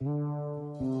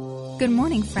Good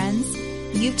morning, friends.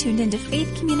 You've tuned into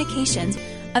Faith Communications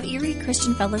of Erie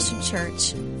Christian Fellowship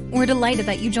Church. We're delighted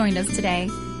that you joined us today.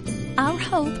 Our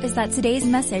hope is that today's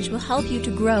message will help you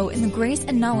to grow in the grace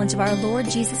and knowledge of our Lord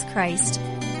Jesus Christ.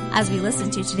 As we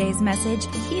listen to today's message,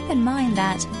 keep in mind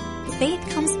that faith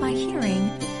comes by hearing,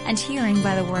 and hearing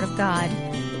by the Word of God.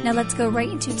 Now let's go right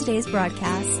into today's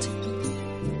broadcast.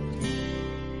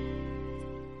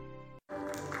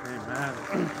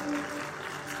 Amen.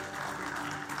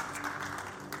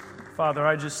 Father,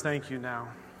 I just thank you now.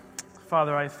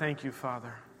 Father, I thank you,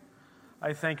 Father.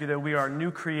 I thank you that we are new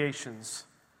creations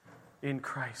in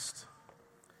Christ.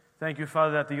 Thank you,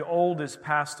 Father, that the old is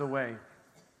passed away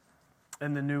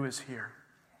and the new is here.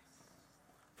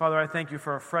 Father, I thank you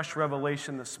for a fresh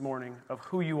revelation this morning of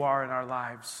who you are in our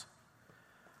lives.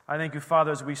 I thank you,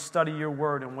 Father, as we study your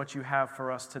word and what you have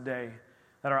for us today,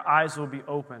 that our eyes will be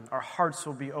open, our hearts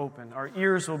will be open, our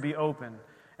ears will be open,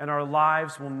 and our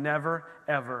lives will never,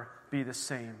 ever be the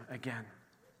same again.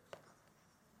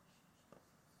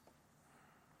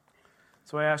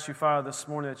 So I ask you, Father, this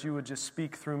morning that you would just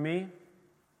speak through me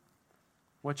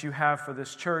what you have for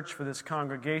this church, for this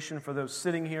congregation, for those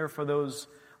sitting here, for those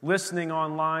listening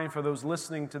online, for those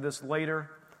listening to this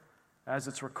later as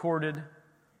it's recorded.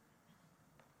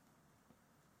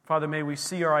 Father, may we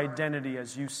see our identity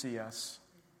as you see us.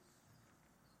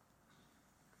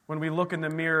 When we look in the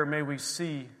mirror, may we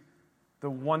see the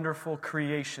wonderful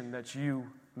creation that you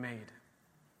made.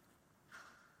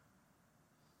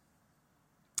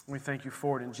 We thank you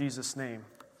for it in Jesus' name.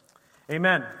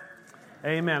 Amen.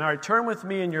 Amen. All right, turn with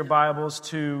me in your Bibles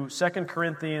to 2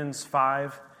 Corinthians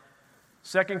 5.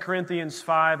 2 Corinthians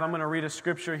 5, I'm going to read a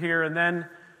scripture here, and then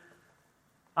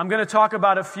I'm going to talk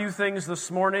about a few things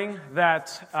this morning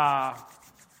that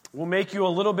will make you a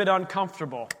little bit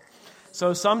uncomfortable.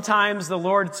 So sometimes the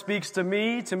Lord speaks to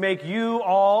me to make you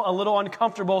all a little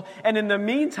uncomfortable, and in the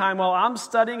meantime, while I'm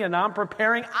studying and I'm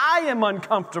preparing, I am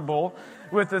uncomfortable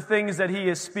with the things that he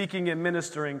is speaking and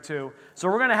ministering to. So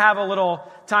we're going to have a little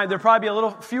time. There'll probably be a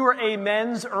little fewer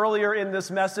amens earlier in this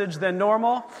message than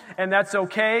normal, and that's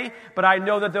okay. But I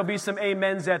know that there'll be some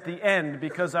amens at the end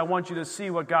because I want you to see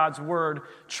what God's word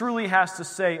truly has to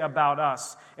say about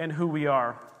us and who we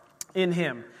are in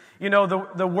him. You know,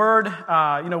 the word,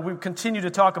 we continue to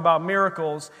talk about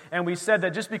miracles, and we said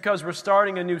that just because we're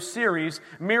starting a new series,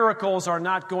 miracles are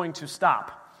not going to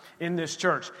stop in this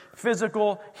church.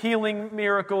 Physical healing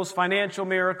miracles, financial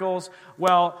miracles.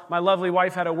 Well, my lovely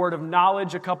wife had a word of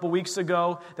knowledge a couple weeks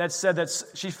ago that said that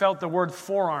she felt the word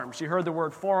forearm. She heard the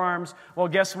word forearms. Well,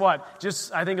 guess what?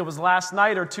 I think it was last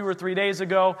night or 2 or 3 days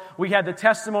ago, we had the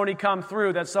testimony come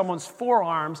through that someone's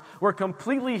forearms were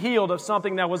completely healed of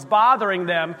something that was bothering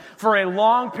them for a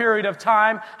long period of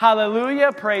time.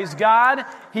 Hallelujah. Praise God.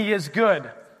 He is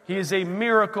good. He is a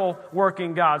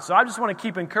miracle-working God. So I just want to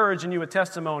keep encouraging you with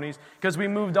testimonies because we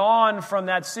moved on from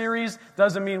that series.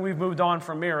 Doesn't mean we've moved on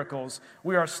from miracles.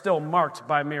 We are still marked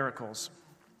by miracles.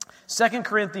 2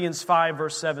 Corinthians 5,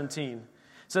 verse 17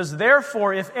 says,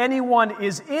 "Therefore, if anyone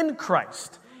is in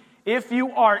Christ," if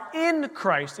you are in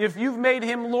Christ, if you've made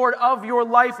him Lord of your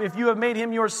life, if you have made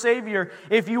him your Savior,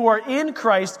 if you are in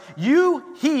Christ,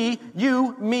 you,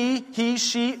 me, he,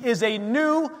 she is a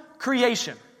new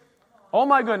creation. Oh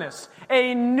my goodness,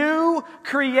 a new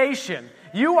creation.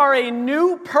 You are a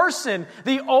new person.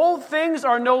 The old things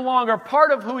are no longer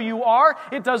part of who you are.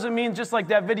 It doesn't mean, just like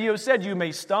that video said, you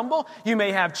may stumble, you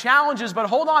may have challenges, but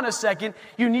hold on a second.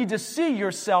 You need to see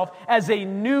yourself as a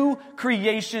new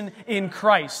creation in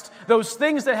Christ. Those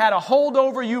things that had a hold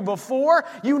over you before,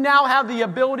 you now have the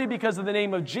ability, because of the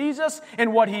name of Jesus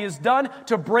and what he has done,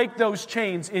 to break those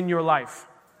chains in your life.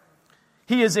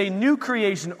 He is a new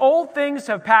creation. Old things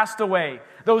have passed away.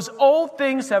 Those old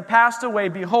things have passed away.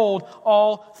 Behold,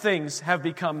 all things have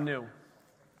become new.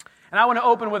 And I want to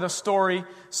open with a story.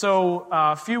 So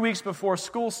a few weeks before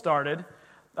school started,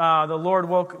 the Lord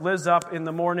woke Liz up in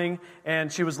the morning,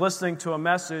 and she was listening to a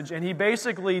message, and he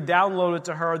basically downloaded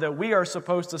to her that we are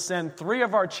supposed to send 3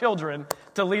 of our children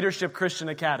to Leadership Christian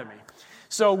Academy.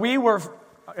 So we were...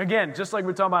 Again, just like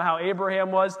we're talking about how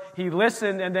Abraham was, he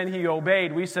listened and then he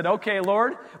obeyed. We said, okay,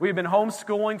 Lord, we've been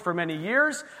homeschooling for many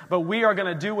years, but we are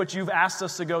going to do what you've asked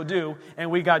us to go do. And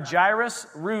we got Jairus,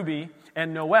 Ruby,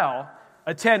 and Noel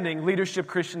attending Leadership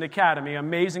Christian Academy,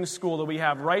 amazing school that we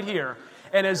have right here.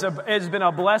 And it's been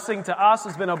a blessing to us,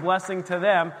 it's been a blessing to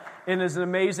them, and it's an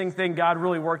amazing thing. God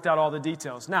really worked out all the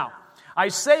details. Now, I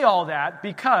say all that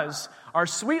because our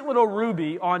sweet little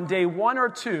Ruby on day 1 or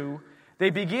 2, they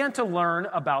began to learn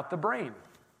about the brain.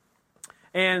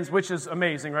 And which is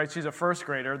amazing, right? She's a first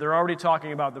grader. They're already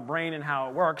talking about the brain and how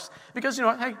it works because,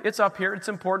 hey, it's up here. It's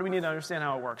important. We need to understand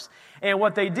how it works. And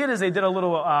what they did is they did a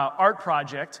little art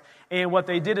project. And what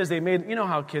they did is they made,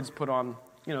 how kids put on,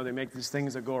 they make these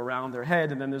things that go around their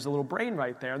head, and then there's a little brain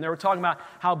right there. And they were talking about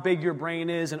how big your brain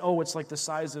is, and, it's like the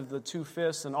size of the 2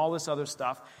 fists and all this other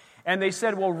stuff. And they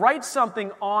said, well, write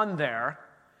something on there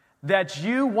that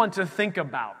you want to think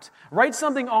about. Write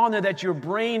something on there that your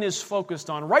brain is focused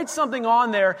on. Write something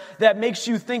on there that makes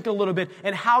you think a little bit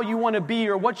and how you want to be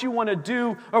or what you want to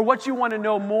do or what you want to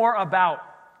know more about.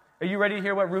 Are you ready to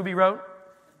hear what Ruby wrote?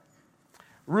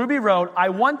 Ruby wrote, I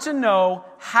want to know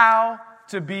how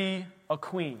to be a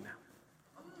queen.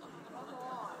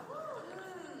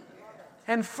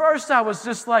 And first I was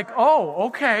just like, oh,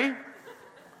 okay.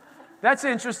 That's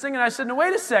interesting. And I said, no,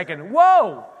 wait a second.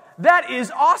 Whoa, that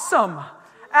is awesome.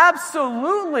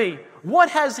 Absolutely.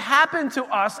 What has happened to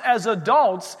us as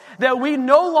adults that we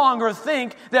no longer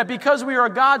think that because we are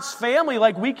God's family,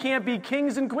 like we can't be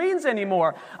kings and queens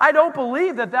anymore? I don't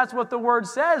believe that that's what the Word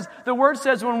says. The Word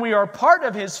says when we are part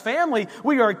of His family,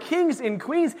 we are kings and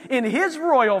queens in His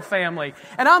royal family.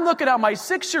 And I'm looking at my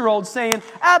 6-year-old saying,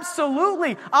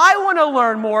 absolutely, I want to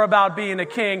learn more about being a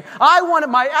king. I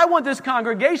want this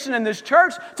congregation and this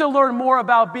church to learn more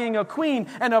about being a queen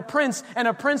and a prince and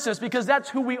a princess because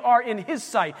that's who we are in His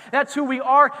sight. That's who we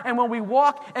are, and when we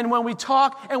walk, and when we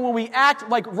talk, and when we act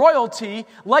like royalty,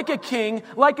 like a king,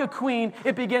 like a queen,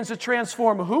 it begins to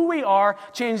transform who we are,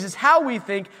 changes how we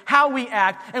think, how we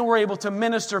act, and we're able to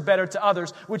minister better to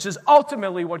others, which is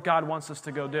ultimately what God wants us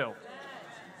to go do.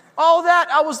 All that,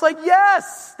 I was like,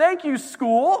 yes, thank you,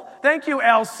 school. Thank you,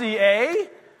 LCA,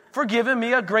 for giving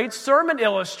me a great sermon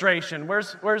illustration.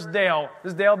 Where's Dale?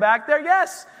 Is Dale back there?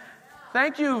 Yes.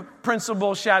 Thank you,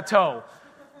 Principal Chateau.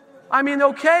 I mean,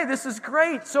 okay, this is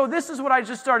great. So this is what I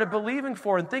just started believing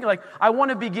for and thinking, I want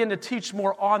to begin to teach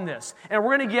more on this. And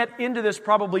we're going to get into this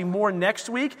probably more next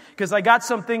week because I got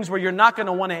some things where you're not going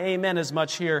to want to amen as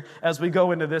much here as we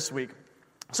go into this week.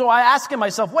 So I asked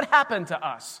myself, what happened to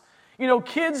us?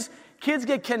 Kids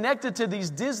get connected to these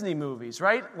Disney movies,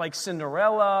 right? Like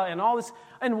Cinderella and all this.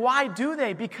 And why do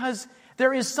they? Because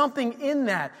there is something in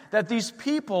that these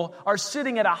people are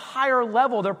sitting at a higher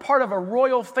level. They're part of a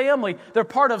royal family. They're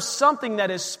part of something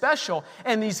that is special.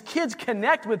 And these kids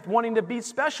connect with wanting to be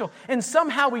special. And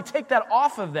somehow we take that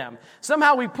off of them.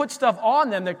 Somehow we put stuff on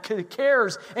them that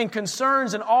cares and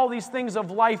concerns and all these things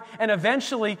of life. And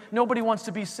eventually nobody wants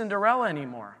to be Cinderella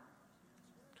anymore.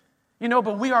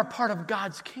 But we are part of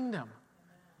God's kingdom.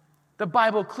 The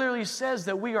Bible clearly says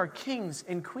that we are kings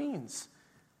and queens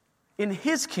in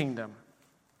His kingdom.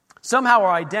 Somehow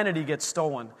our identity gets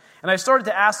stolen. And I started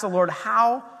to ask the Lord,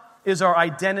 how is our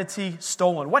identity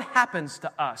stolen? What happens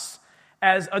to us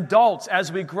as adults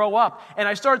as we grow up? And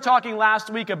I started talking last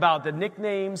week about the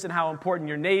nicknames and how important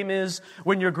your name is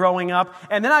when you're growing up.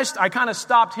 And then I kind of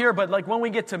stopped here, but when we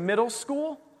get to middle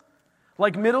school,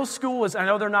 middle school is, I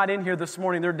know they're not in here this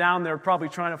morning, they're down there probably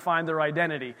trying to find their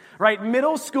identity, right?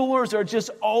 Middle schoolers are just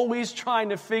always trying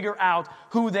to figure out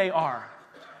who they are.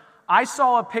 I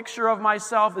saw a picture of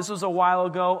myself, this was a while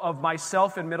ago, of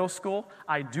myself in middle school.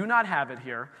 I do not have it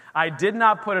here. I did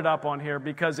not put it up on here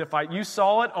because if you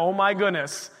saw it, oh my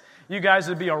goodness, you guys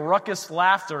would be a ruckus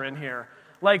laughter in here.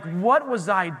 What was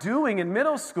I doing in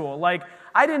middle school?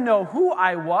 I didn't know who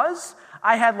I was.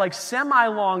 I had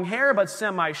semi-long hair, but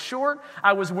semi-short.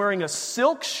 I was wearing a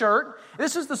silk shirt.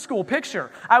 This is the school picture.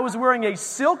 I was wearing a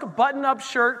silk button-up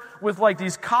shirt with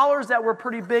these collars that were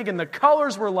pretty big, and the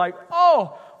colors were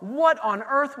oh, what on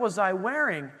earth was I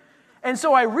wearing? And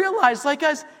so I realized,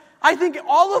 guys, I think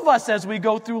all of us as we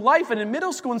go through life and in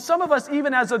middle school, and some of us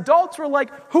even as adults, were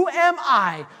who am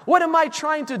I? What am I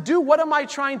trying to do? What am I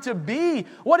trying to be?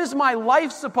 What is my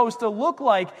life supposed to look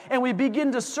like? And we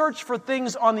begin to search for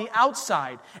things on the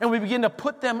outside, and we begin to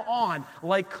put them on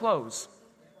like clothes.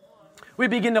 We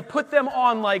begin to put them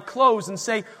on like clothes and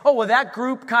say, oh, well, that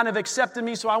group kind of accepted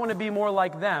me, so I want to be more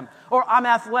like them. Or I'm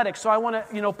athletic, so I want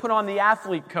to, put on the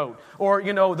athlete coat or,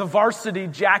 the varsity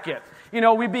jacket.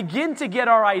 We begin to get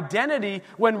our identity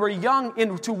when we're young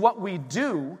into what we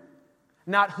do,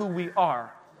 not who we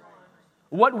are.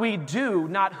 What we do,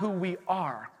 not who we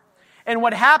are. And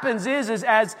what happens is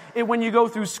when you go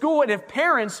through school, and if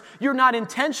parents, you're not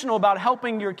intentional about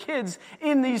helping your kids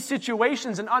in these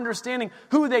situations and understanding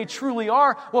who they truly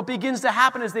are, what begins to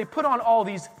happen is they put on all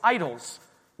these idols,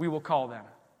 we will call them.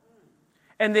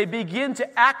 And they begin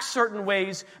to act certain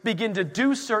ways, begin to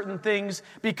do certain things,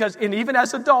 and even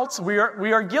as adults, we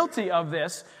are guilty of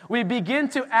this. We begin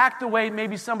to act the way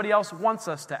maybe somebody else wants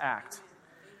us to act.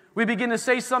 We begin to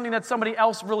say something that somebody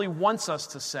else really wants us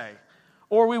to say.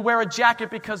 Or we wear a jacket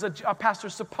because a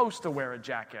pastor's supposed to wear a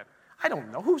jacket. I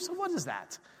don't know. What is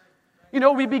that?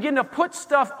 We begin to put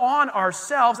stuff on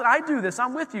ourselves, and I do this.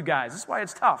 I'm with you guys. This is why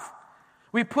it's tough.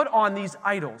 We put on these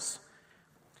idols.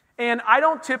 And I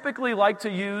don't typically like to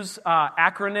use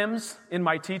acronyms in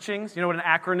my teachings. You know what an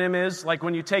acronym is? Like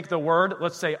when you take the word,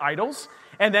 let's say idols,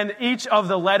 and then each of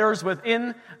the letters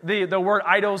within the word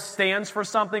idols stands for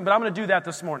something. But I'm going to do that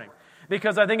this morning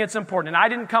because I think it's important. And I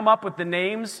didn't come up with the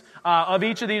names of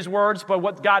each of these words, but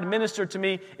what God ministered to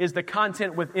me is the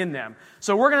content within them.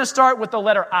 So we're going to start with the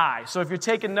letter I. So if you're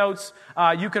taking notes,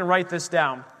 you can write this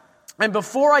down. And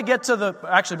before I get to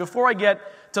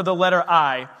the letter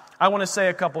I want to say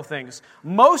a couple things.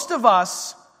 Most of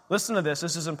us, listen to this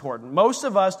is important. Most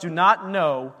of us do not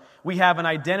know we have an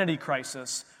identity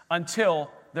crisis until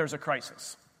there's a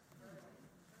crisis.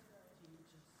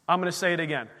 I'm going to say it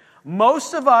again.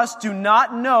 Most of us do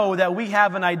not know that we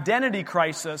have an identity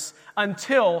crisis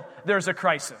until there's a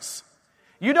crisis.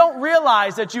 You don't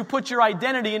realize that you put your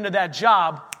identity into that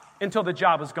job until the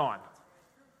job is gone.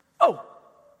 Oh,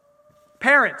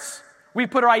 parents, we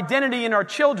put our identity in our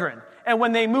children. And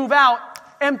when they move out,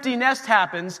 empty nest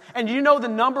happens. And you know the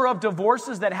number of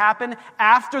divorces that happen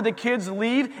after the kids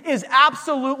leave is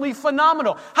absolutely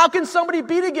phenomenal. How can somebody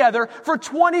be together for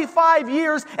 25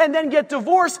 years and then get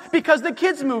divorced because the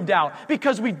kids moved out?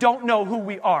 Because we don't know who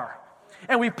we are.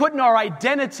 And we put in our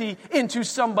identity into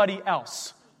somebody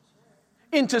else.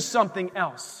 Into something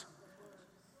else.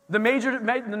 The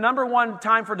number one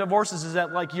time for divorces is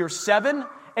at like year 7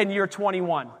 and year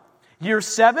 21. Year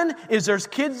 7 is there's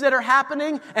kids that are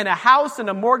happening and a house and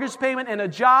a mortgage payment and a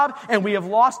job, and we have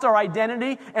lost our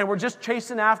identity and we're just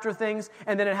chasing after things,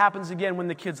 and then it happens again when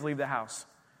the kids leave the house.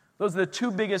 Those are the 2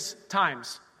 biggest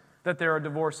times that there are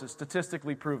divorces,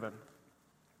 statistically proven.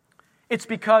 It's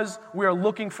because we are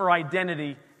looking for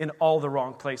identity in all the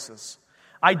wrong places.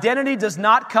 Identity does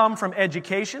not come from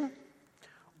education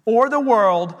or the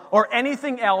world or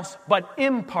anything else but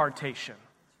impartation.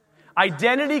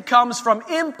 Identity comes from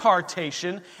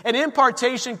impartation, and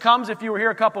impartation comes, if you were here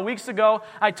a couple weeks ago,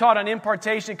 I taught on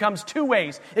impartation. It comes 2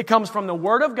 ways. It comes from the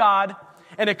Word of God,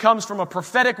 and it comes from a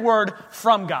prophetic word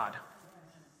from God.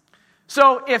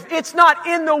 So if it's not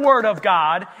in the Word of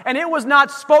God, and it was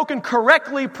not spoken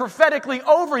correctly, prophetically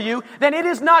over you, then it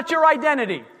is not your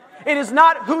identity. It is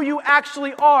not who you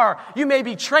actually are. You may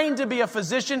be trained to be a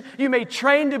physician, you may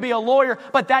train to be a lawyer,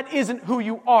 but that isn't who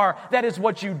you are. That is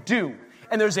what you do.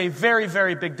 And there's a very,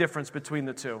 very big difference between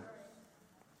the two.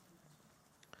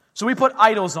 So we put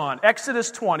idols on.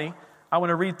 Exodus 20, I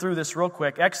want to read through this real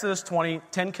quick. Exodus 20,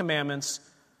 10 Commandments,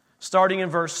 starting in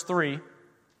verse 3. This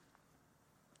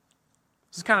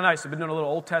is kind of nice. I've been doing a little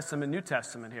Old Testament, New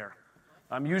Testament here.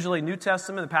 Usually New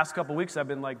Testament. The past couple weeks I've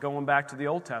been going back to the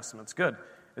Old Testament. It's good.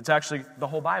 It's actually the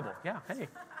whole Bible. Yeah, hey.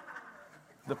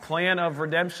 The plan of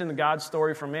redemption, God's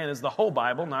story for man, is the whole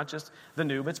Bible, not just the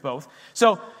new, but it's both.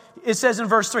 So it says in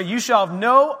verse 3, you shall have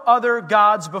no other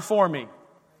gods before me.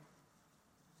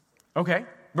 Okay,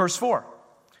 verse 4.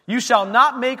 You shall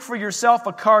not make for yourself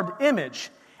a carved image,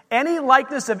 any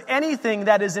likeness of anything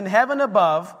that is in heaven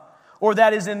above, or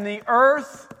that is in the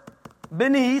earth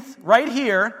beneath, right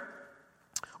here,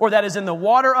 or that is in the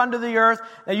water under the earth,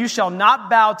 that you shall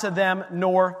not bow to them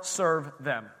nor serve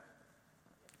them.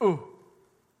 Ooh.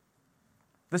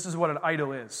 This is what an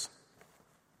idol is.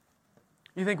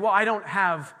 You think, well, I don't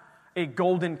have a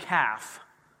golden calf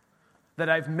that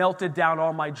I've melted down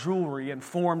all my jewelry and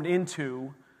formed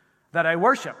into that I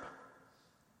worship.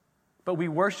 But we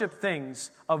worship things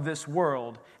of this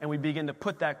world, and we begin to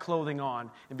put that clothing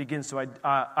on and begins to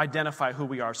identify who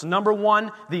we are. So number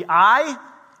 1, the I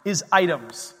is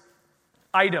items.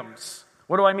 Items.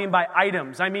 What do I mean by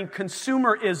items? I mean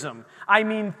consumerism. I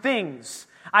mean things.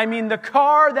 I mean the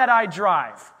car that I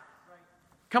drive.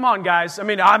 Come on, guys. I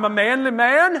mean, I'm a manly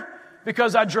man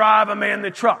because I drive a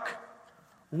manly truck.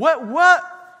 What?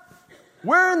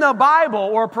 Where in the Bible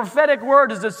or prophetic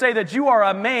word does it say that you are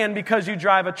a man because you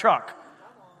drive a truck?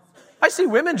 I see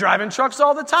women driving trucks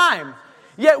all the time.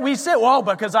 Yet we say, well,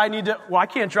 because I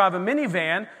can't drive a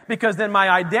minivan because then my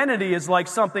identity is like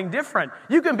something different.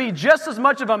 You can be just as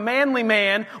much of a manly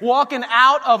man walking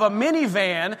out of a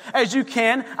minivan as you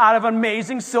can out of an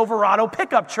amazing Silverado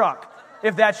pickup truck,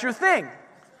 if that's your thing.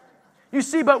 You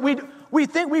see, but we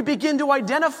think we begin to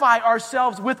identify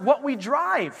ourselves with what we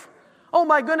drive. Oh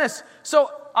my goodness.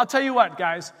 So I'll tell you what,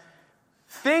 guys.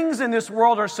 Things in this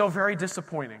world are so very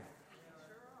disappointing.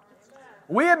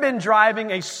 We have been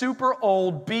driving a super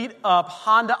old, beat-up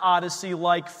Honda Odyssey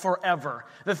like forever.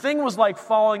 The thing was like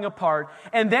falling apart.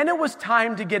 And then it was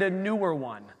time to get a newer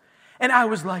one. And I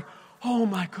was like, oh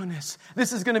my goodness,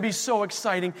 this is going to be so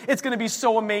exciting. It's going to be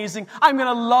so amazing. I'm going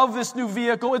to love this new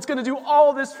vehicle. It's going to do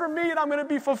all this for me, and I'm going to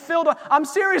be fulfilled. I'm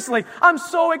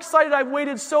so excited. I've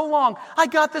waited so long. I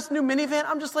got this new minivan.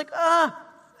 I'm just like,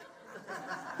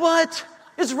 what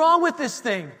is wrong with this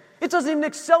thing? It doesn't even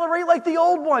accelerate like the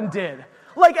old one did.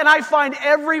 And I find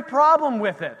every problem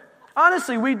with it.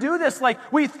 Honestly, we do this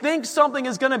we think something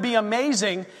is going to be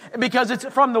amazing because it's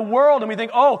from the world, and we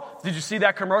think, oh, did you see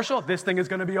that commercial? This thing is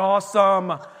going to be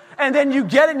awesome. And then you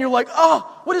get it and you're like,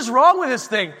 oh, what is wrong with this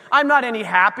thing? I'm not any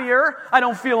happier. I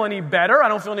don't feel any better. I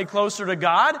don't feel any closer to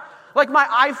God.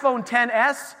 My iPhone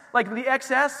XS, the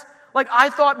XS, I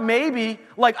thought maybe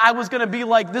I was going to be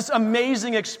this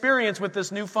amazing experience with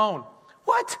this new phone.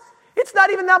 What? It's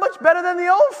not even that much better than the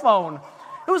old phone.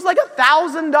 It was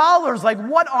 $1,000.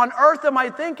 What on earth am I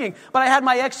thinking? But I had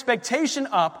my expectation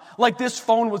up this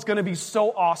phone was going to be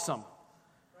so awesome.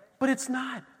 But it's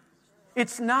not.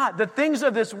 It's not. The things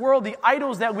of this world, the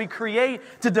idols that we create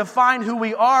to define who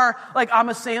we are, I'm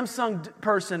a Samsung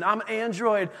person, I'm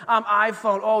Android, I'm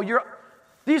iPhone.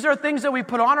 These are things that we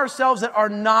put on ourselves that are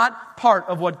not part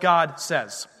of what God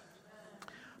says.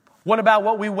 What about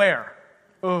what we wear?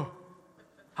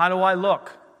 How do I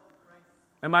look?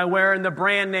 Am I wearing the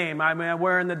brand name? Am I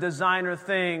wearing the designer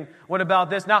thing? What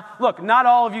about this? Now, look, not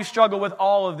all of you struggle with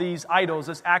all of these idols,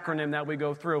 this acronym that we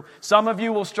go through. Some of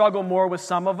you will struggle more with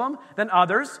some of them than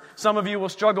others. Some of you will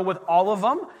struggle with all of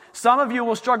them. Some of you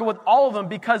will struggle with all of them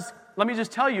because, let me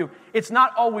just tell you, it's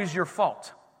not always your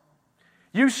fault.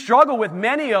 You struggle with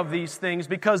many of these things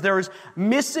because there is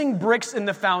missing bricks in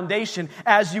the foundation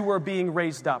as you were being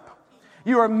raised up.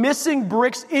 You are missing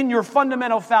bricks in your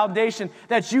fundamental foundation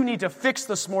that you need to fix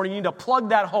this morning. You need to plug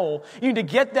that hole. You need to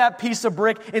get that piece of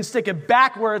brick and stick it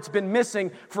back where it's been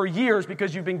missing for years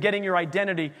because you've been getting your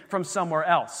identity from somewhere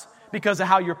else because of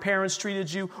how your parents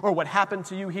treated you or what happened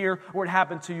to you here or what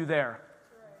happened to you there.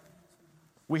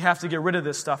 We have to get rid of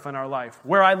this stuff in our life.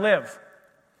 Where I live.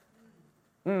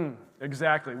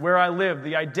 Exactly. Where I live.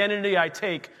 The identity I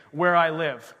take where I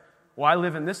live. Well, I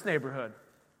live in this neighborhood.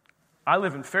 I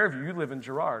live in Fairview. You live in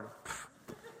Girard.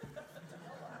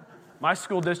 My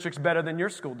school district's better than your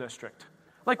school district.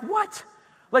 What?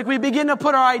 We begin to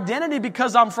put our identity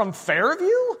because I'm from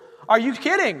Fairview? Are you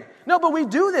kidding? No, but we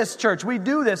do this, church. We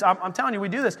do this. I'm telling you, we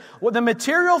do this. Well, the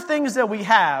material things that we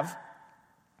have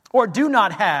or do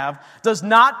not have does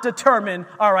not determine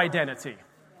our identity.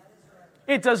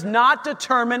 It does not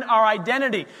determine our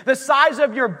identity. The size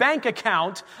of your bank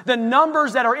account, the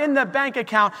numbers that are in the bank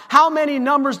account, how many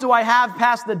numbers do I have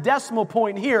past the decimal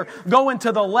point here, going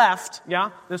to the left,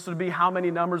 this would be how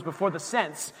many numbers before the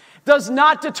cents, does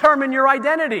not determine your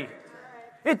identity.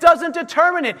 It doesn't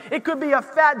determine it. It could be a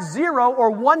fat 0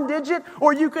 or 1 digit,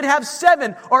 or you could have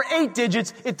 7 or 8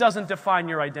 digits. It doesn't define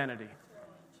your identity.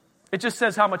 It just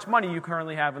says how much money you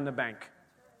currently have in the bank.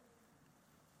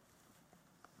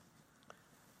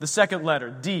 The second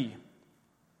letter, D.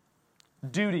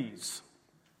 Duties.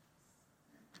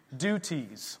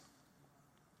 Duties.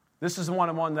 This is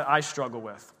one that I struggle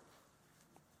with.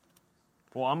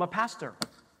 Well, I'm a pastor.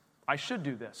 I should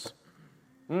do this.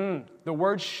 The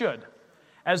word should.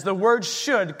 As the word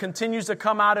should continues to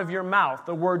come out of your mouth,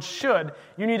 the word should,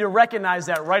 you need to recognize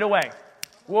that right away.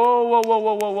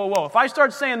 Whoa. If I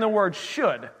start saying the word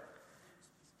should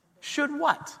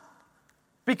what?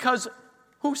 Because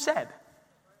who said?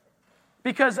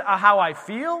 Because of how I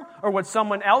feel or what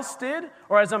someone else did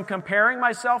or as I'm comparing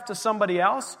myself to somebody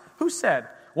else? Who said?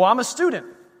 Well, I'm a student.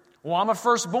 Well, I'm a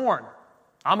firstborn.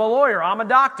 I'm a lawyer. I'm a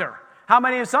doctor.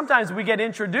 Sometimes we get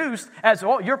introduced as,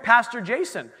 oh, you're Pastor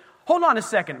Jason. Hold on a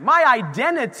second. My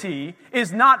identity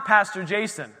is not Pastor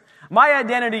Jason. My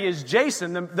identity is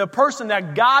Jason, the person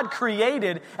that God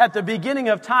created at the beginning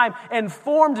of time and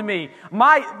formed me.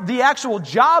 The actual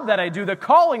job that I do, the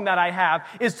calling that I have,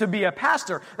 is to be a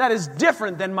pastor. That is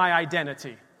different than my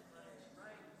identity.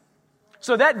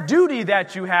 So that duty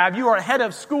that you have, you are head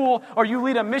of school, or you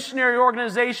lead a missionary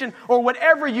organization, or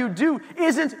whatever you do,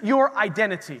 isn't your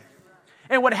identity.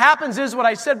 And what happens is, what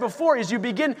I said before, is you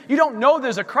don't know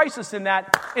there's a crisis in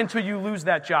that until you lose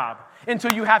that job.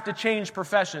 Until you have to change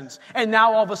professions. And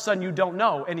now all of a sudden you don't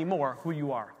know anymore who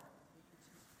you are.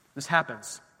 This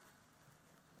happens.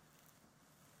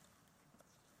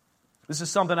 This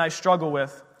is something I struggle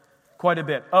with quite a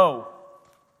bit.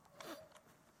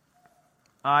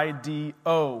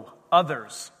 I-D-O.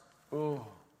 Others.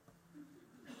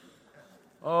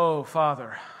 Oh,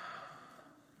 Father.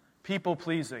 People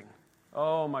pleasing.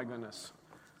 Oh, my goodness.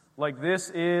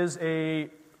 This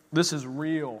is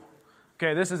real.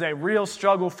 Okay, this is a real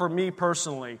struggle for me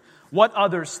personally. What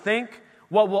others think,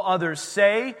 what will others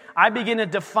say. I begin to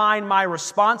define my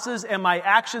responses and my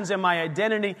actions and my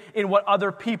identity in what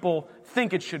other people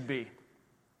think it should be.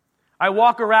 I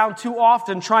walk around too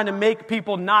often trying to make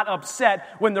people not upset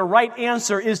when the right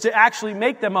answer is to actually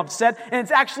make them upset, and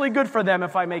it's actually good for them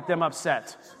if I make them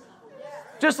upset.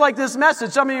 Just like this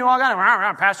message. Some of you walk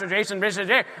on, Pastor Jason,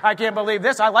 I can't believe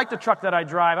this. I like the truck that I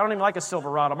drive. I don't even like a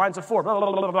Silverado. Mine's a Ford. Blah,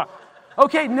 blah, blah, blah.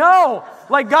 Okay, no.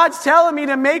 Like God's telling me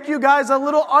to make you guys a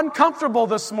little uncomfortable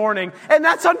this morning, and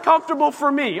that's uncomfortable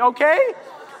for me, okay?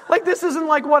 Like this isn't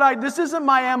like this isn't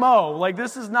my MO. Like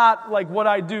this is not like what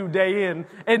I do day in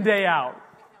and day out.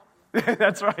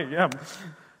 That's right, yeah.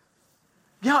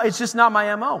 Yeah, it's just not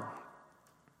my MO.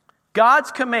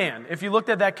 God's command, if you looked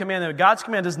at that command, God's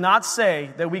command does not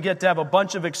say that we get to have a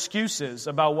bunch of excuses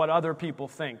about what other people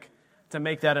think to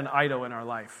make that an idol in our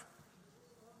life.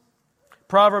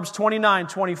 Proverbs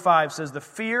 29:25 says, the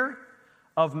fear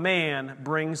of man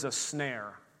brings a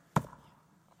snare.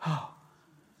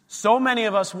 So many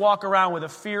of us walk around with a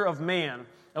fear of man,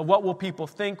 and what will people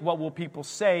think, what will people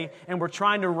say, and we're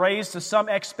trying to raise to some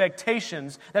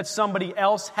expectations that somebody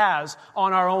else has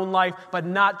on our own life, but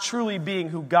not truly being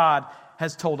who God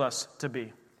has told us to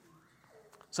be.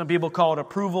 Some people call it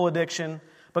approval addiction,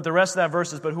 but the rest of that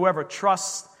verse is, but whoever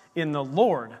trusts in the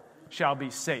Lord shall be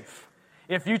safe.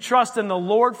 If you trust in the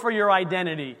Lord for your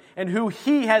identity and who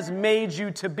He has made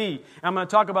you to be, and I'm going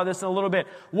to talk about this in a little bit,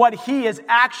 what He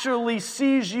actually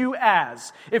sees you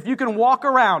as, if you can walk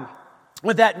around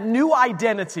with that new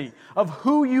identity of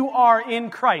who you are in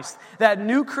Christ, that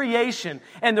new creation,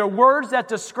 and the words that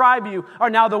describe you are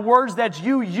now the words that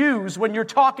you use when you're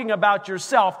talking about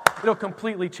yourself, it'll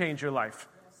completely change your life.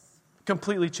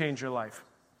 Completely change your life.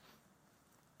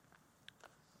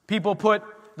 People put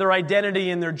their identity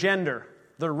in their gender,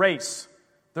 their race,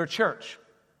 their church.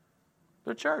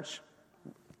 Their church.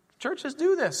 Churches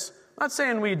do this. I'm not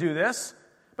saying we do this,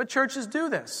 but churches do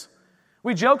this.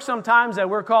 We joke sometimes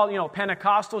that we're called,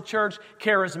 Pentecostal church,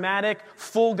 charismatic,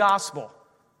 full gospel.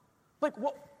 Like,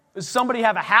 what, does somebody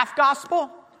have a half gospel?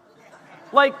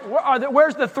 Like,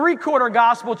 where's the three-quarter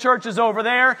gospel churches over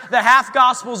there, the half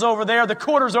gospel's over there, the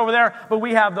quarter's over there, but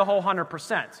we have the whole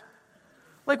 100%.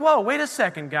 Like, whoa, wait a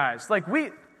second, guys. Like,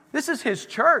 this is His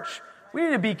church. We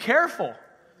need to be careful.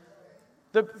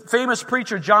 The famous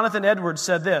preacher Jonathan Edwards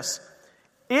said this,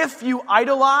 if you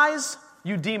idolize,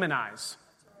 you demonize.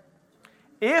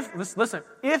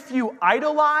 If you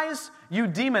idolize, you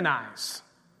demonize.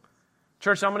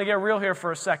 Church, I'm going to get real here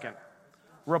for a second.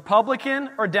 Republican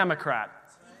or Democrat?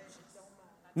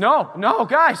 No,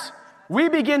 guys. We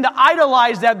begin to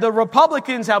idolize that the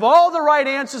Republicans have all the right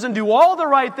answers and do all the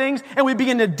right things, and we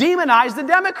begin to demonize the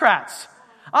Democrats.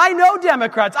 I know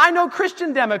Democrats. I know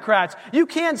Christian Democrats. You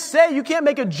can't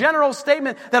make a general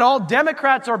statement that all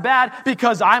Democrats are bad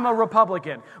because I'm a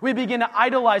Republican. We begin to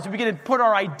idolize. We begin to put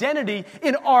our identity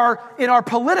in our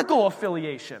political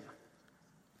affiliation.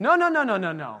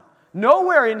 No.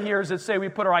 Nowhere in here does it say we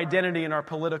put our identity in our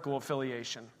political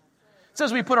affiliation. It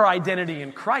says we put our identity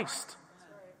in Christ,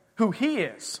 who He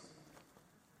is.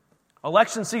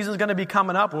 Election season is going to be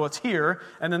coming up. Well, it's here,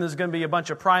 and then there's going to be a bunch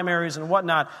of primaries and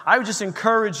whatnot. I would just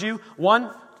encourage you,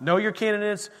 one, know your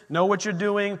candidates, know what you're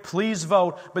doing, please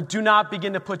vote, but do not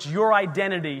begin to put your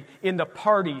identity in the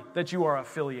party that you are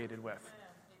affiliated with.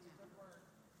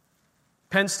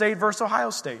 Penn State versus Ohio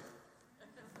State.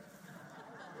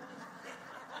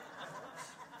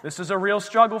 This is a real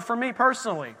struggle for me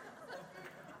personally.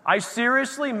 I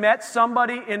seriously met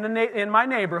somebody in my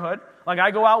neighborhood. Like,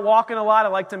 I go out walking a lot. I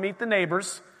like to meet the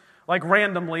neighbors. Like,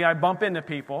 randomly, I bump into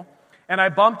people. And I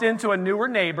bumped into a newer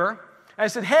neighbor. I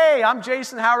said, hey, I'm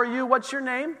Jason. How are you? What's your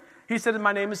name? He said,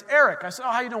 my name is Eric. I said,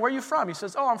 oh, how you doing? Where are you from? He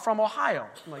says, oh, I'm from Ohio.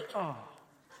 I'm like, oh.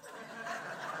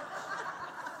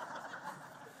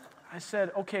 I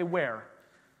said, okay, where?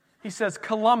 He says,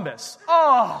 Columbus.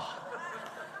 Oh.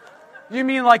 You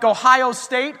mean like Ohio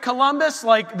State, Columbus?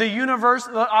 Like the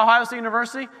Ohio State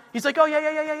University? He's like, oh, yeah.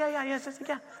 Yes,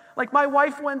 yeah. Like, my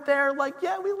wife went there. Like,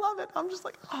 yeah, we love it. I'm just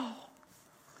like, oh.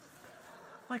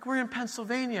 Like, we're in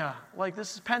Pennsylvania. Like,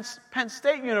 this is Penn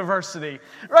State University.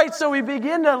 Right? So we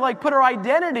begin to, put our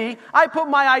identity. I put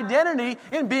my identity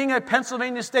in being a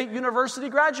Pennsylvania State University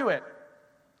graduate.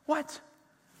 What?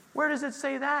 Where does it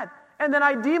say that? And then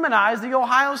I demonize the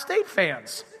Ohio State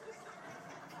fans.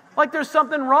 Like there's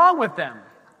something wrong with them.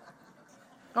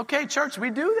 Okay, church, we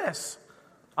do this.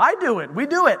 I do it. We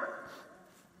do it.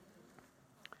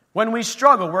 When we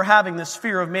struggle, we're having this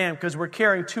fear of man because we're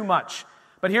caring too much.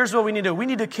 But here's what we need to do. We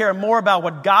need to care more about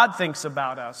what God thinks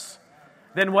about us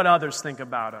than what others think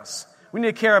about us. We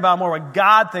need to care about more what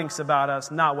God thinks about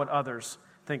us, not what others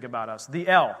think about us. The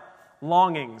L,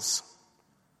 longings.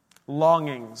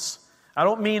 longings. I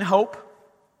don't mean hope.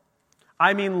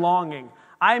 I mean longing.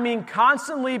 I mean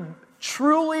constantly,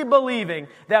 truly believing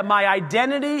that my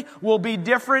identity will be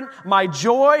different, my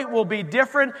joy will be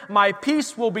different, my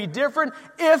peace will be different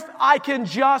if I can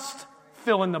just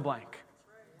fill in the blank.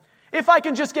 If I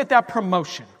can just get that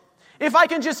promotion. If I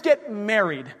can just get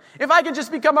married. If I can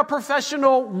just become a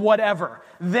professional whatever.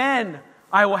 Then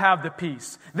I will have the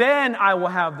peace. Then I will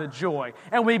have the joy.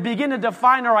 And we begin to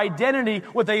define our identity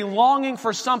with a longing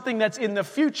for something that's in the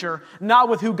future, not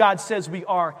with who God says we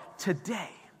are today.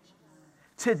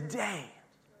 Today.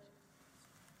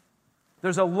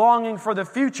 There's a longing for the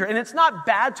future. And it's not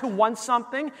bad to want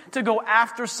something, to go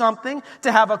after something,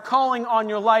 to have a calling on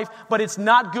your life, but it's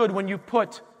not good when you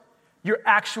put your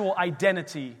actual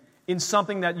identity in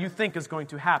something that you think is going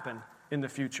to happen in the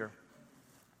future.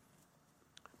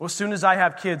 Well, as soon as I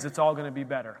have kids, it's all going to be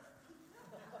better.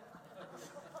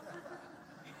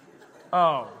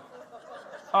 Oh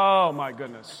my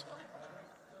goodness.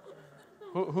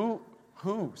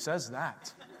 Who says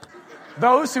that?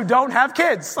 Those who don't have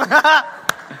kids.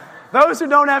 Those who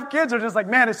don't have kids are just like,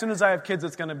 man, as soon as I have kids,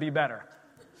 it's going to be better.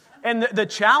 And the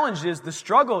challenge is, the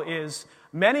struggle is,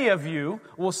 many of you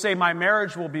will say, my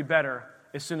marriage will be better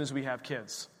as soon as we have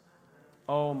kids.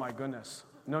 Oh my goodness.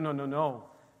 No.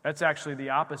 That's actually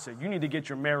the opposite. You need to get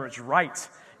your marriage right.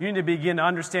 You need to begin to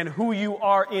understand who you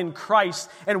are in Christ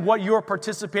and what you're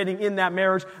participating in that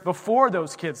marriage before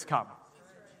those kids come.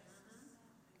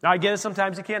 Now, I get it,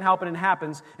 sometimes you can't help it, and it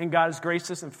happens, and God is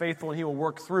gracious and faithful, and He will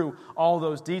work through all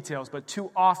those details. But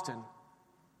too often,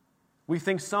 we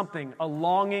think a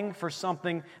longing for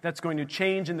something that's going to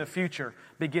change in the future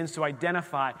begins to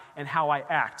identify in how I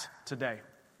act today.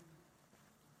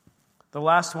 The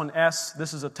last one, S,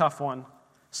 this is a tough one,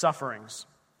 sufferings.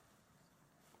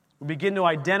 We begin to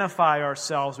identify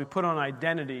ourselves, we put on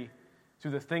identity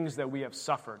through the things that we have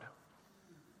suffered.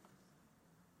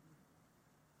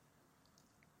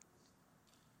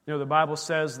 You know, the Bible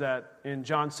says that in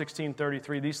John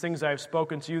 16:33, these things I have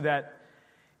spoken to you, that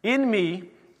in me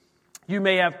you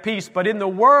may have peace, but in the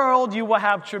world you will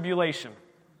have tribulation.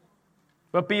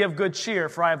 But be of good cheer,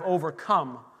 for I have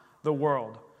overcome the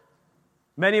world.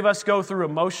 Many of us go through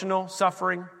emotional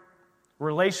suffering,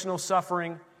 relational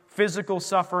suffering, physical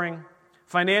suffering,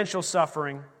 financial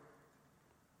suffering.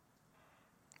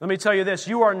 Let me tell you this,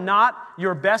 you are not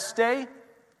your best day,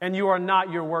 and you are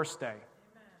not your worst day.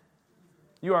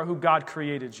 You are who God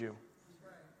created you.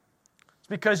 It's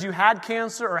because you had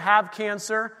cancer or have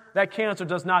cancer, that cancer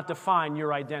does not define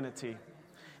your identity.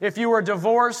 If you were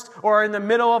divorced or in the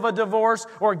middle of a divorce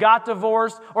or got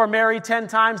divorced or married 10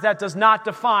 times, that does not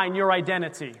define your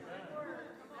identity.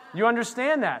 You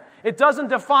understand that? It doesn't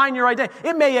define your identity.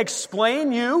 It may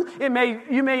explain you.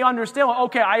 You may understand, well,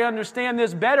 okay, I understand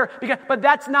this better, but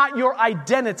that's not your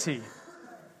identity.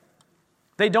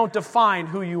 They don't define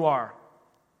who you are.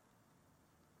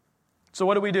 So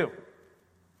what do?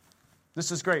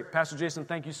 This is great. Pastor Jason,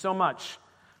 thank you so much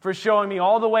for showing me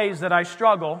all the ways that I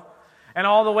struggle and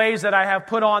all the ways that I have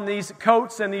put on these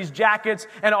coats and these jackets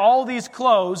and all these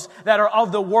clothes that are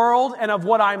of the world and of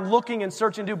what I'm looking and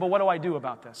searching to. But what do I do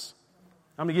about this?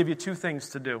 I'm going to give you 2 things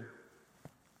to do.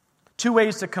 2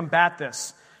 ways to combat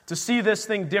this, to see this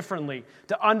thing differently,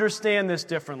 to understand this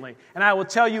differently. And I will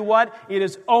tell you what, it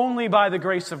is only by the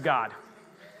grace of God.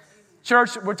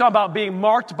 Church, we're talking about being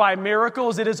marked by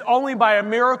miracles. It is only by a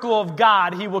miracle of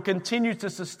God He will continue to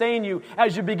sustain you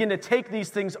as you begin to take these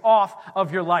things off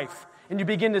of your life and you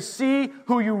begin to see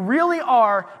who you really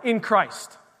are in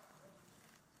Christ.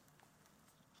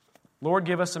 Lord,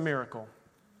 give us a miracle.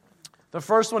 The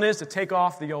first one is to take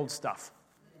off the old stuff.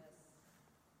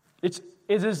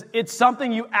 It's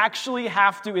something you actually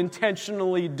have to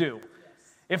intentionally do.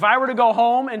 If I were to go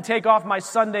home and take off my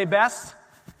Sunday best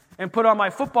and put on my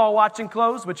football watching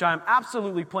clothes, which I'm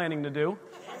absolutely planning to do.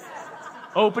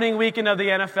 Opening weekend of the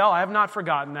NFL, I have not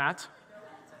forgotten that.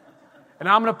 And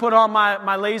I'm going to put on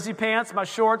my lazy pants, my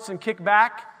shorts, and kick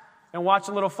back and watch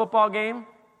a little football game.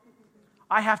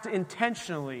 I have to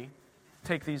intentionally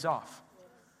take these off.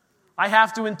 I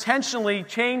have to intentionally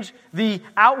change the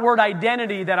outward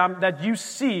identity that you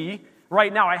see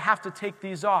right now. I have to take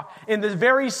these off. In the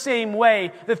very same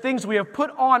way, the things we have put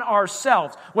on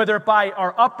ourselves, whether by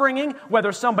our upbringing,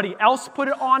 whether somebody else put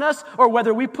it on us, or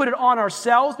whether we put it on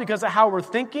ourselves because of how we're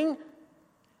thinking,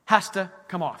 has to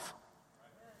come off.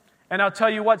 And I'll tell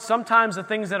you what, sometimes the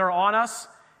things that are on us,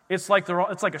 it's like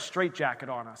a straitjacket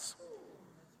on us.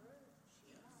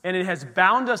 And it has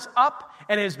bound us up,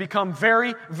 and it has become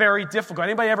very, very difficult.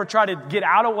 Anybody ever try to get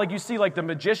out of, like you see, like the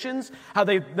magicians, how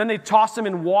they toss them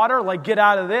in water, like, get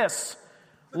out of this.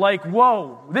 Like,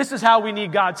 whoa, this is how we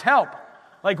need God's help.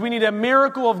 Like we need a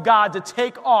miracle of God to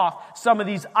take off some of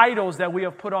these idols that we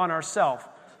have put on ourselves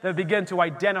that begin to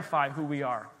identify who we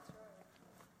are.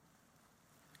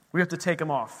 We have to take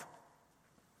them off.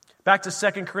 Back to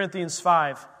 2 Corinthians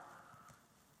 5.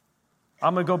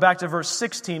 I'm going to go back to verse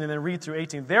 16 and then read through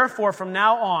 18. Therefore, from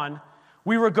now on,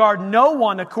 we regard no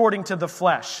one according to the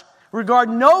flesh. Regard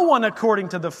no one according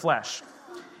to the flesh.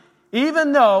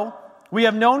 Even though we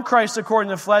have known Christ according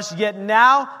to the flesh, yet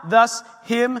now thus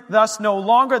no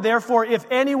longer. Therefore, if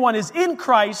anyone is in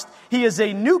Christ, he is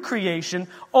a new creation.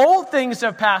 Old things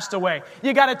have passed away.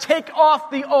 You got to take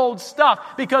off the old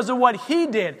stuff because of what he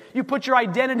did. You put your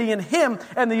identity in him,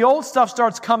 and the old stuff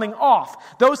starts coming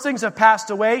off. Those things have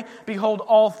passed away. Behold,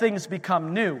 all things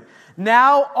become new.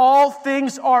 Now all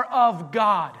things are of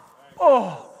God.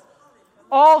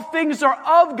 All things are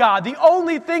of God. The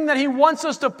only thing that he wants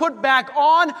us to put back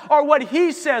on are what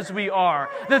he says we are.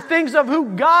 The things of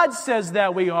who God says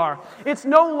that we are. It's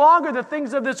no longer the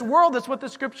things of this world. That's what the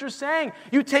Scripture's saying.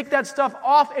 You take that stuff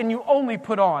off and you only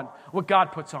put on what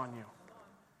God puts on you.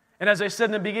 And as I said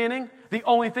in the beginning, the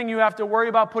only thing you have to worry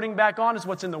about putting back on is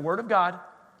what's in the Word of God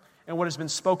and what has been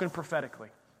spoken prophetically.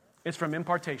 It's from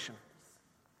impartation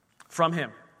from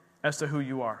him as to who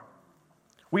you are.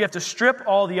 We have to strip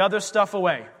all the other stuff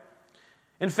away.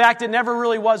 In fact, it never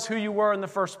really was who you were in the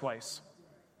first place.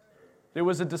 It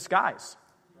was a disguise.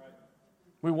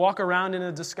 We walk around in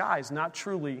a disguise, not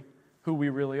truly who we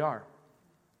really are.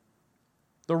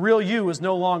 The real you is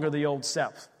no longer the old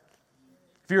self.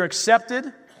 If you're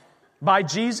accepted by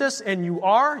Jesus, and you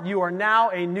are now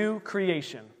a new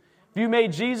creation. If you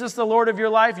made Jesus the Lord of your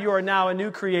life, you are now a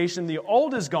new creation. The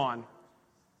old is gone.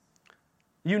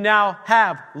 You now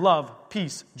have love,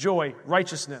 peace, joy,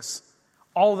 righteousness,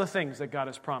 all the things that God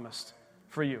has promised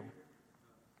for you.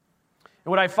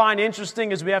 And what I find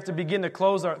interesting is we have to begin to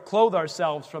clothe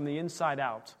ourselves from the inside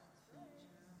out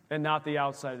and not the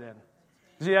outside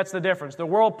in. See, that's the difference. The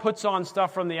world puts on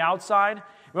stuff from the outside.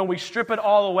 When we strip it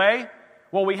all away,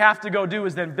 what we have to go do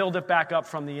is then build it back up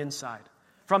from the inside,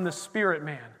 from the spirit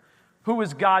man. Who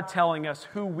is God telling us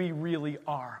who we really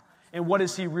are? And what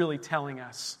is he really telling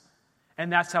us?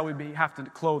 And that's how we have to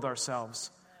clothe ourselves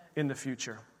in the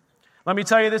future. Let me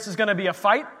tell you, this is going to be a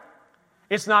fight.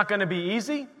 It's not going to be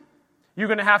easy. You're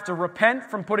going to have to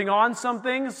repent from putting on some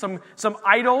things, some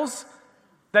idols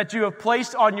that you have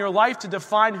placed on your life to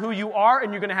define who you are,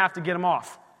 and you're going to have to get them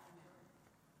off.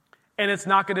 And it's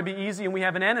not going to be easy, and we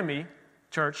have an enemy,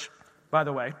 church, by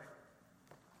the way,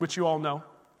 which you all know.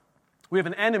 We have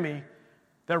an enemy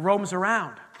that roams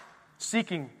around,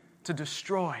 seeking to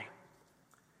destroy.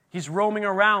 He's roaming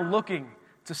around looking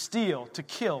to steal, to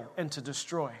kill, and to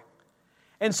destroy.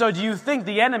 And so do you think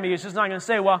the enemy is just not going to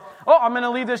say, I'm going to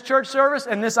leave this church service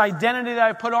and this identity that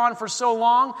I put on for so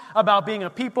long about being a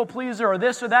people pleaser or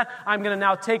this or that, I'm going to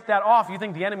now take that off. You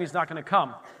think the enemy's not going to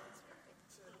come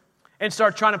and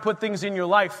start trying to put things in your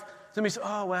life. Somebody says,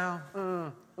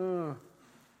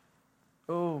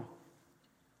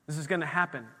 this is going to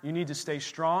happen. You need to stay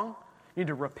strong. You need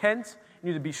to repent. You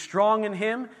need to be strong in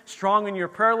him, strong in your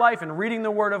prayer life and reading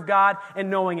the Word of God and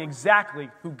knowing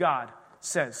exactly who God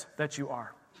says that you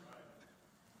are.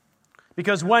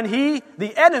 Because when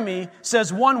the enemy,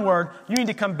 says one word, you need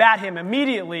to combat him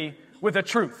immediately with the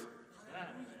truth.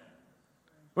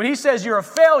 When he says you're a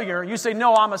failure, you say,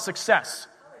 no, I'm a success.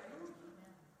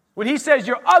 When he says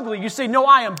you're ugly, you say, no,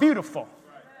 I am beautiful.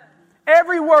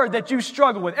 Every word that you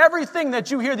struggle with, everything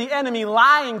that you hear the enemy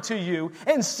lying to you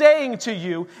and saying to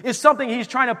you is something he's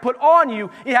trying to put on you.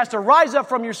 He has to rise up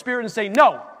from your spirit and say,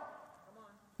 no,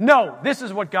 this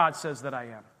is what God says that I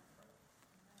am.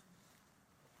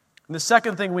 And the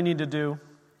second thing we need to do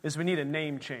is we need a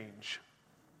name change.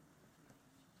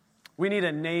 We need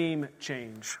a name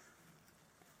change.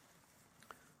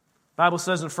 The Bible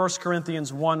says in 1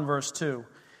 Corinthians 1, verse 2, it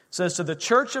says, to the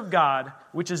church of God,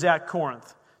 which is at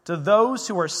Corinth, to those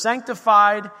who are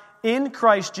sanctified in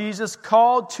Christ Jesus,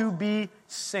 called to be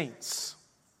saints.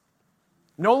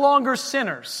 No longer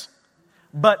sinners,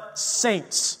 but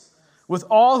saints, with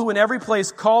all who in every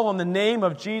place call on the name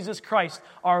of Jesus Christ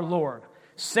our Lord.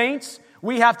 Saints,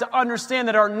 we have to understand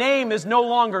that our name is no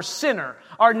longer sinner.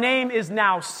 Our name is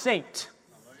now saint.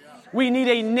 We need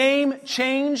a name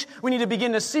change. We need to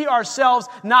begin to see ourselves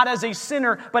not as a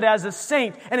sinner, but as a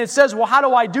saint. And it says, how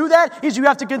do I do that? Is you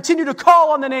have to continue to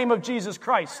call on the name of Jesus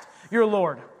Christ, your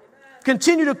Lord.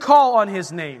 Continue to call on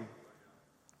his name.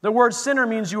 The word sinner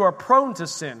means you are prone to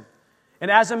sin.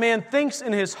 And as a man thinks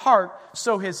in his heart,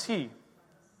 so is he.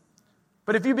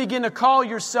 But if you begin to call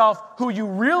yourself who you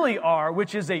really are,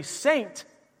 which is a saint,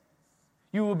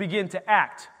 you will begin to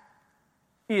act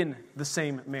in the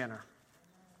same manner.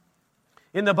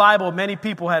 In the Bible, many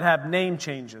people had name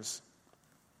changes.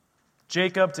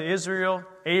 Jacob to Israel,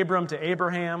 Abram to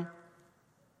Abraham,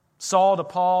 Saul to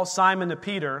Paul, Simon to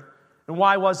Peter. And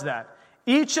why was that?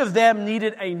 Each of them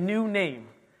needed a new name.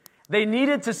 They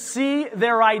needed to see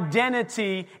their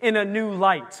identity in a new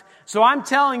light. So I'm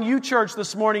telling you, church,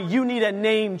 this morning, you need a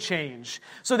name change.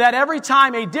 So that every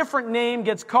time a different name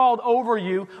gets called over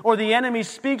you or the enemy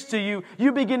speaks to you,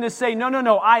 you begin to say, no,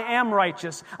 I am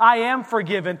righteous. I am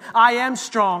forgiven. I am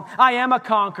strong. I am a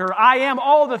conqueror. I am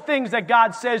all the things that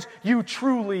God says you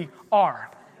truly are.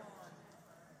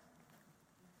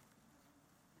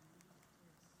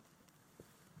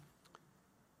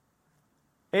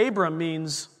 Abram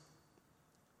means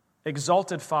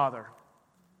exalted father.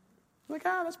 Like,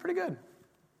 that's pretty good.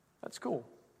 That's cool.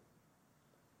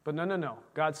 But no.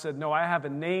 God said, no, I have a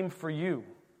name for you.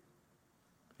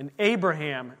 And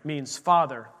Abraham means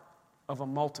father of a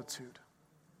multitude.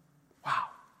 Wow.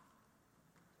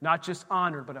 Not just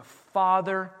honored, but a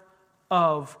father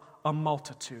of a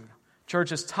multitude.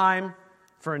 Church, it's time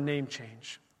for a name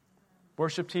change.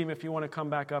 Worship team, if you want to come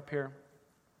back up here.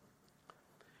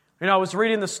 I was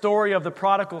reading the story of the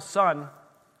prodigal son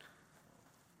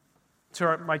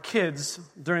to my kids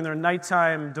during their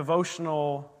nighttime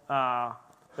devotional.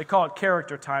 They call it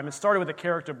character time. It started with a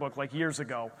character book like years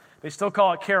ago. They still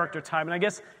call it character time, and I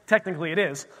guess technically it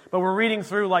is. But we're reading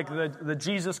through like the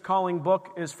Jesus Calling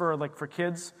book is for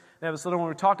kids. They have this little one.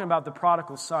 We're talking about the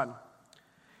prodigal son,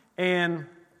 and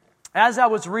as I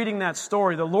was reading that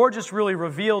story, the Lord just really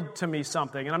revealed to me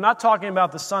something. And I'm not talking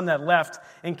about the son that left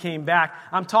and came back.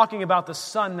 I'm talking about the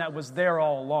son that was there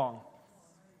all along.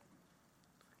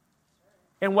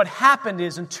 And what happened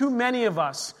is, and too many of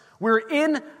us, we're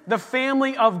in the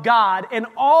family of God, and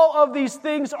all of these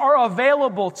things are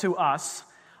available to us,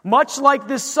 much like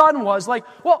this son was. Like,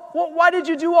 well, why did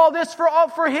you do all this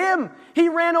for him? He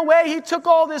ran away. He took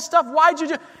all this stuff. Why'd you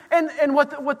do? And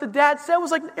what the dad said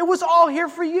was like, it was all here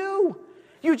for you.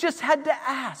 You just had to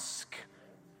ask.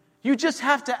 You just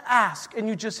have to ask, and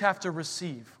you just have to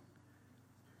receive.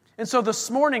 And so this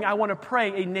morning, I want to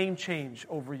pray a name change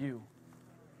over you.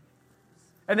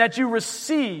 And that you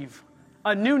receive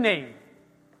a new name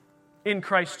in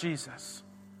Christ Jesus,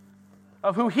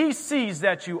 of who He sees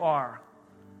that you are.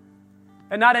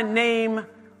 And not a name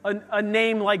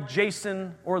like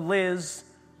Jason or Liz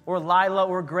or Lila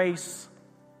or Grace,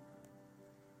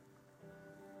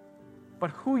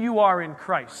 but who you are in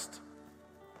Christ.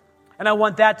 And I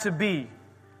want that to be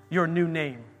your new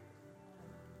name.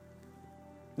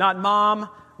 Not mom,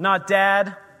 not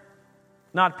dad,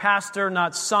 not pastor,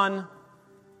 not son,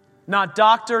 not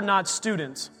doctor, not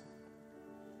student,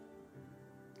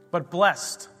 but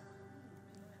blessed,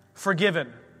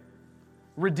 forgiven,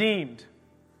 redeemed,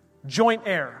 joint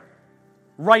heir,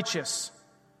 righteous,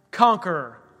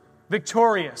 conqueror,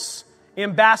 victorious,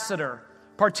 ambassador,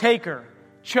 partaker,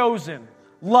 chosen,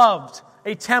 loved,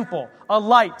 a temple, a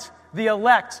light, the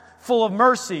elect, full of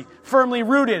mercy, firmly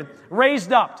rooted,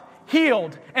 raised up,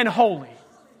 healed, and holy.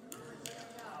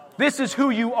 This is who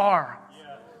you are.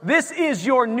 This is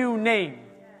your new name.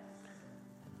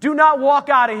 Do not walk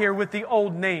out of here with the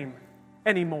old name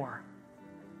anymore.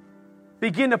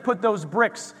 Begin to put those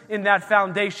bricks in that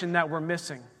foundation that we're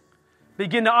missing.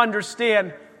 Begin to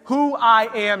understand who I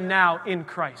am now in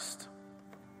Christ.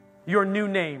 Your new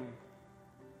name.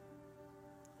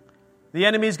 The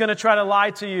enemy is going to try to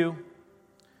lie to you.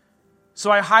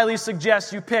 So I highly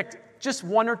suggest you pick just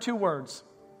one or two words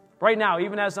right now,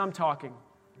 even as I'm talking.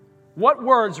 What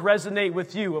words resonate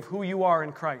with you of who you are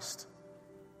in Christ?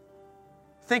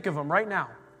 Think of them right now.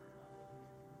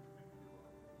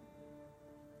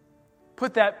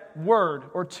 Put that word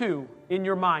or two in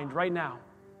your mind right now.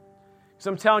 Because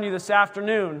I'm telling you this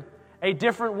afternoon, a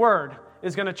different word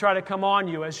is going to try to come on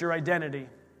you as your identity. And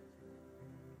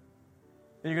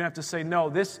you're going to have to say, no,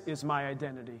 this is my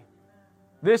identity.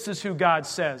 This is who God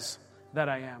says that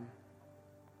I am.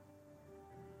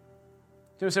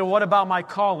 You say, well, what about my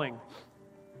calling?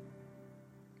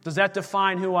 Does that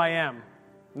define who I am?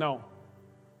 No.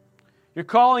 Your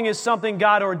calling is something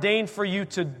God ordained for you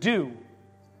to do,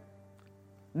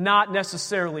 not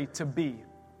necessarily to be.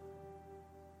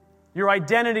 Your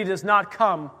identity does not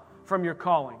come from your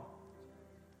calling.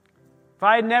 If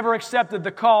I had never accepted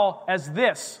the call as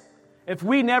this, if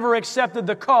we never accepted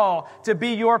the call to be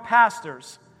your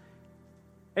pastors,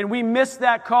 and we missed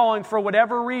that calling for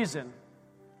whatever reason,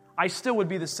 I still would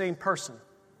be the same person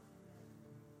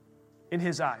in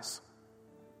His eyes.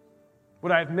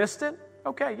 Would I have missed it?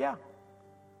 Okay, yeah.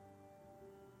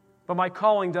 But my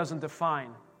calling doesn't define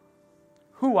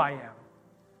who I am.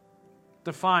 It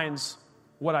defines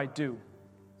what I do.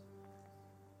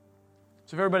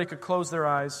 So if everybody could close their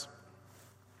eyes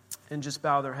and just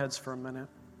bow their heads for a minute.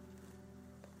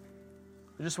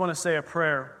 I just want to say a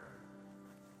prayer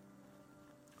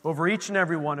over each and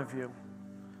every one of you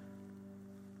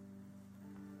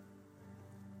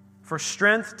for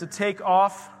strength to take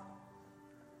off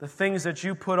the things that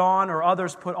you put on or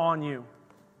others put on you,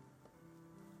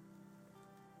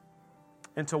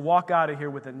 and to walk out of here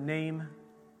with a name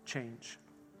change.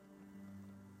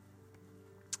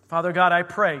 Father God, I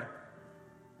pray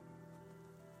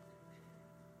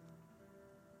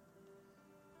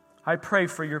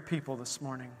for your people this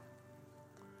morning.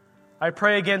 I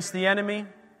pray against the enemy,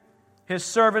 his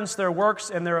servants, their works,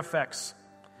 and their effects.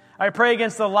 I pray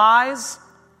against the lies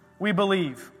we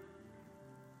believe.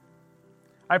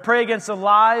 I pray against the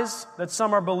lies that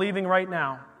some are believing right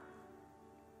now.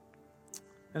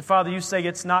 And Father, you say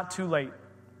it's not too late.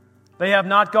 They have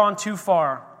not gone too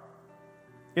far.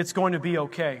 It's going to be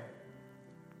okay.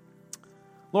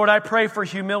 Lord, I pray for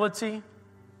humility.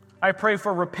 I pray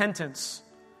for repentance.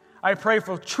 I pray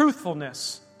for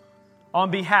truthfulness on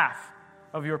behalf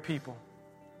of your people.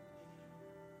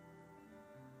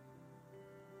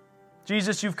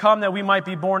 Jesus, you've come that we might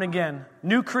be born again.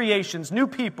 New creations, new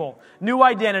people, new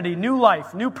identity, new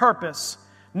life, new purpose,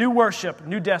 new worship,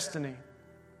 new destiny.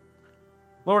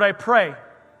 Lord, I pray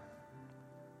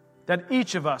that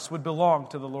each of us would belong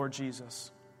to the Lord Jesus.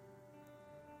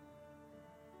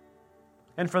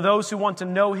 And for those who want to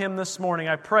know Him this morning,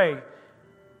 I pray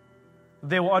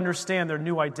they will understand their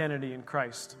new identity in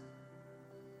Christ.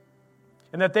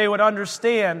 And that they would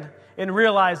understand and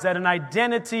realize that an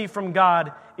identity from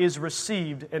God is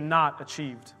received and not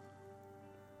achieved.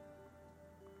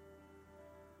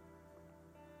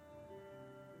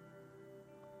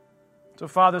 So,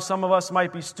 Father, some of us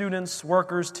might be students,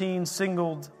 workers, teens,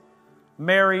 singled,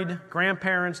 married,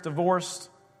 grandparents,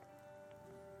 divorced.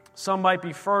 Some might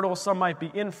be fertile, some might be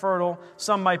infertile,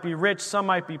 some might be rich, some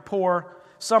might be poor,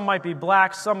 some might be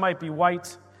black, some might be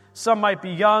white, some might be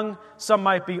young, some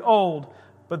might be old.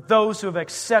 But those who have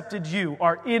accepted you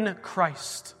are in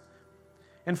Christ.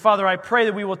 And Father, I pray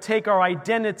that we will take our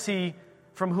identity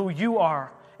from who you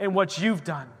are and what you've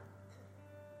done.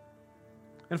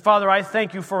 And Father, I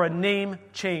thank you for a name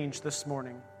change this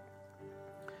morning.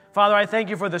 Father, I thank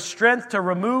you for the strength to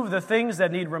remove the things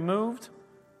that need removed.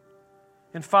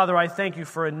 And Father, I thank you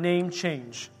for a name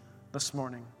change this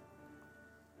morning.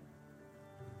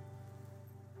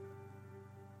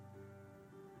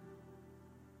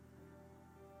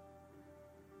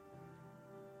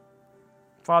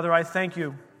 Father, I thank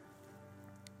you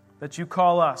that you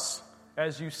call us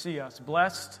as you see us,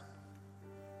 blessed,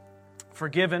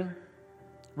 forgiven,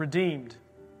 redeemed,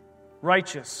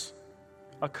 righteous,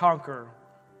 a conqueror,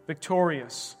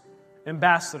 victorious,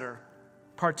 ambassador,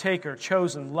 partaker,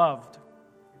 chosen, loved,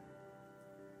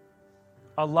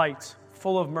 a light,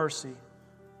 full of mercy,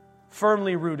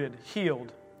 firmly rooted,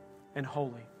 healed, and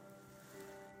holy.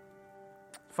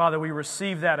 Father, we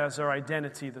receive that as our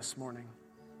identity this morning.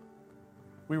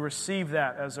 We receive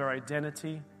that as our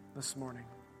identity this morning.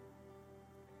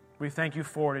 We thank you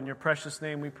for it. In your precious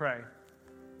name we pray.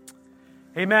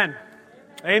 Amen.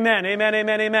 Amen, amen,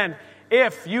 amen, amen.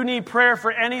 If you need prayer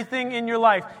for anything in your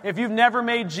life, if you've never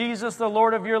made Jesus the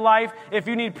Lord of your life, if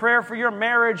you need prayer for your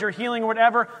marriage or healing or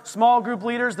whatever, small group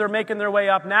leaders, they're making their way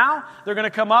up now. They're going to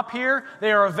come up here.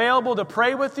 They are available to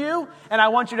pray with you. And I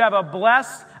want you to have a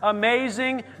blessed,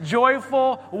 amazing,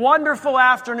 joyful, wonderful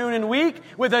afternoon and week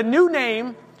with a new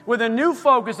name, with a new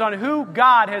focus on who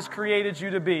God has created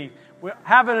you to be.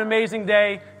 Have an amazing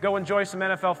day. Go enjoy some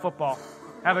NFL football.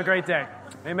 Have a great day.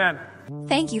 Amen.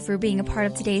 Thank you for being a part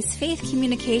of today's Faith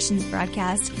Communications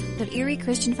broadcast of Erie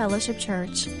Christian Fellowship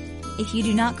Church. If you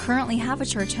do not currently have a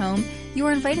church home, you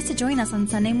are invited to join us on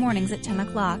Sunday mornings at 10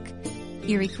 o'clock.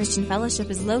 Erie Christian Fellowship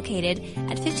is located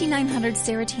at 5900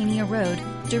 Saratania Road,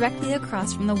 directly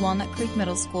across from the Walnut Creek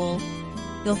Middle School.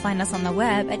 You'll find us on the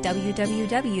web at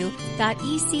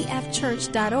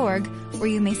www.ecfchurch.org, where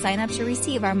you may sign up to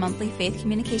receive our monthly Faith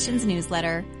Communications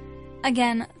newsletter.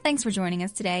 Again, thanks for joining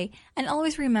us today, and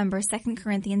always remember 2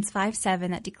 Corinthians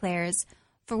 5:7 that declares,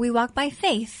 "For we walk by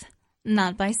faith,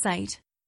 not by sight."